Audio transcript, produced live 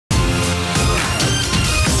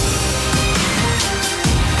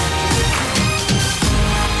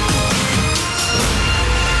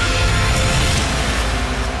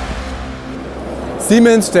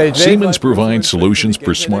Siemens provides solutions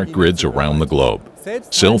for smart grids around the globe,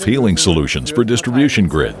 self-healing solutions for distribution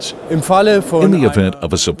grids. In the event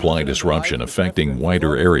of a supply disruption affecting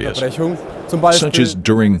wider areas, such as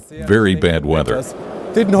during very bad weather,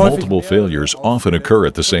 multiple failures often occur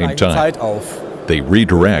at the same time. They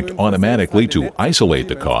redirect automatically to isolate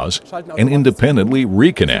the cause and independently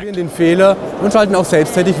reconnect.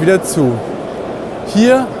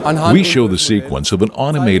 We show the sequence of an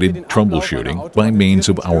automated troubleshooting by means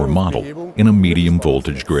of our model in a medium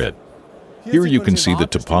voltage grid. Here you can see the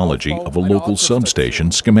topology of a local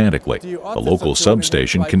substation schematically. A local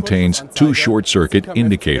substation contains two short-circuit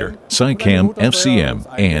indicator, SICAM FCM,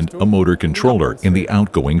 and a motor controller in the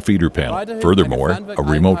outgoing feeder panel. Furthermore, a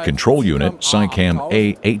remote control unit, SICAM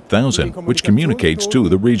A8000, which communicates to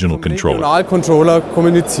the regional controller.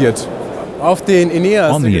 On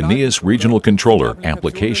the Aeneas regional controller,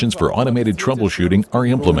 applications for automated troubleshooting are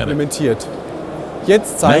implemented.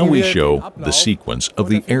 Now we show the sequence of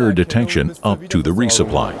the error detection up to the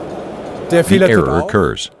resupply. The error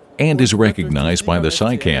occurs and is recognized by the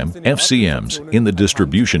SICAM FCMs in the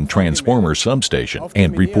distribution transformer substation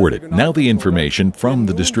and reported. Now the information from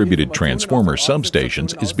the distributed transformer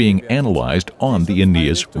substations is being analyzed on the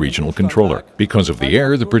Aeneas regional controller. Because of the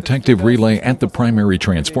error, the protective relay at the primary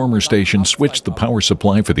transformer station switched the power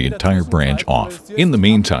supply for the entire branch off. In the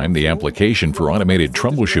meantime, the application for automated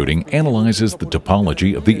troubleshooting analyzes the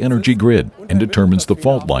topology of the energy grid and determines the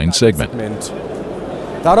fault line segment.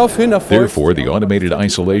 Therefore, the automated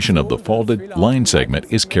isolation of the faulted line segment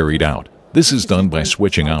is carried out. This is done by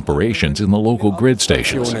switching operations in the local grid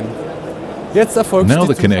stations. Now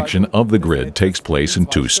the connection of the grid takes place in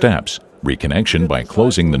two steps: reconnection by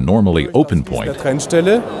closing the normally open point,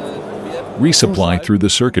 resupply through the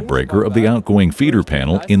circuit breaker of the outgoing feeder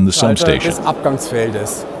panel in the substation.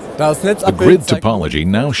 The grid topology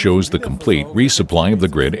now shows the complete resupply of the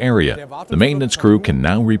grid area. The maintenance crew can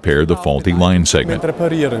now repair the faulty line segment.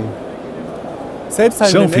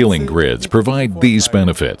 Self-healing grids provide these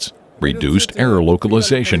benefits: reduced error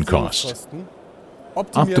localization costs,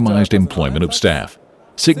 optimized employment of staff,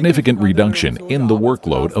 significant reduction in the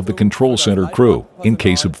workload of the control center crew in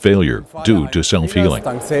case of failure due to self-healing.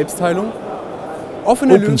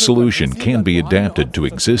 Open solution can be adapted to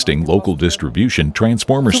existing local distribution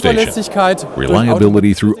transformer stations.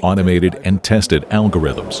 Reliability through automated and tested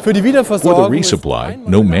algorithms. For the resupply,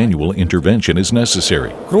 no manual intervention is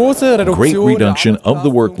necessary. Great reduction of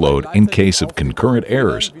the workload in case of concurrent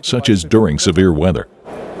errors, such as during severe weather.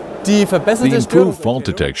 The improved fault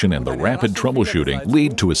detection and the rapid troubleshooting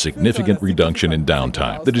lead to a significant reduction in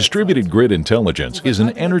downtime. The distributed grid intelligence is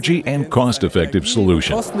an energy and cost-effective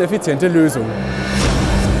solution.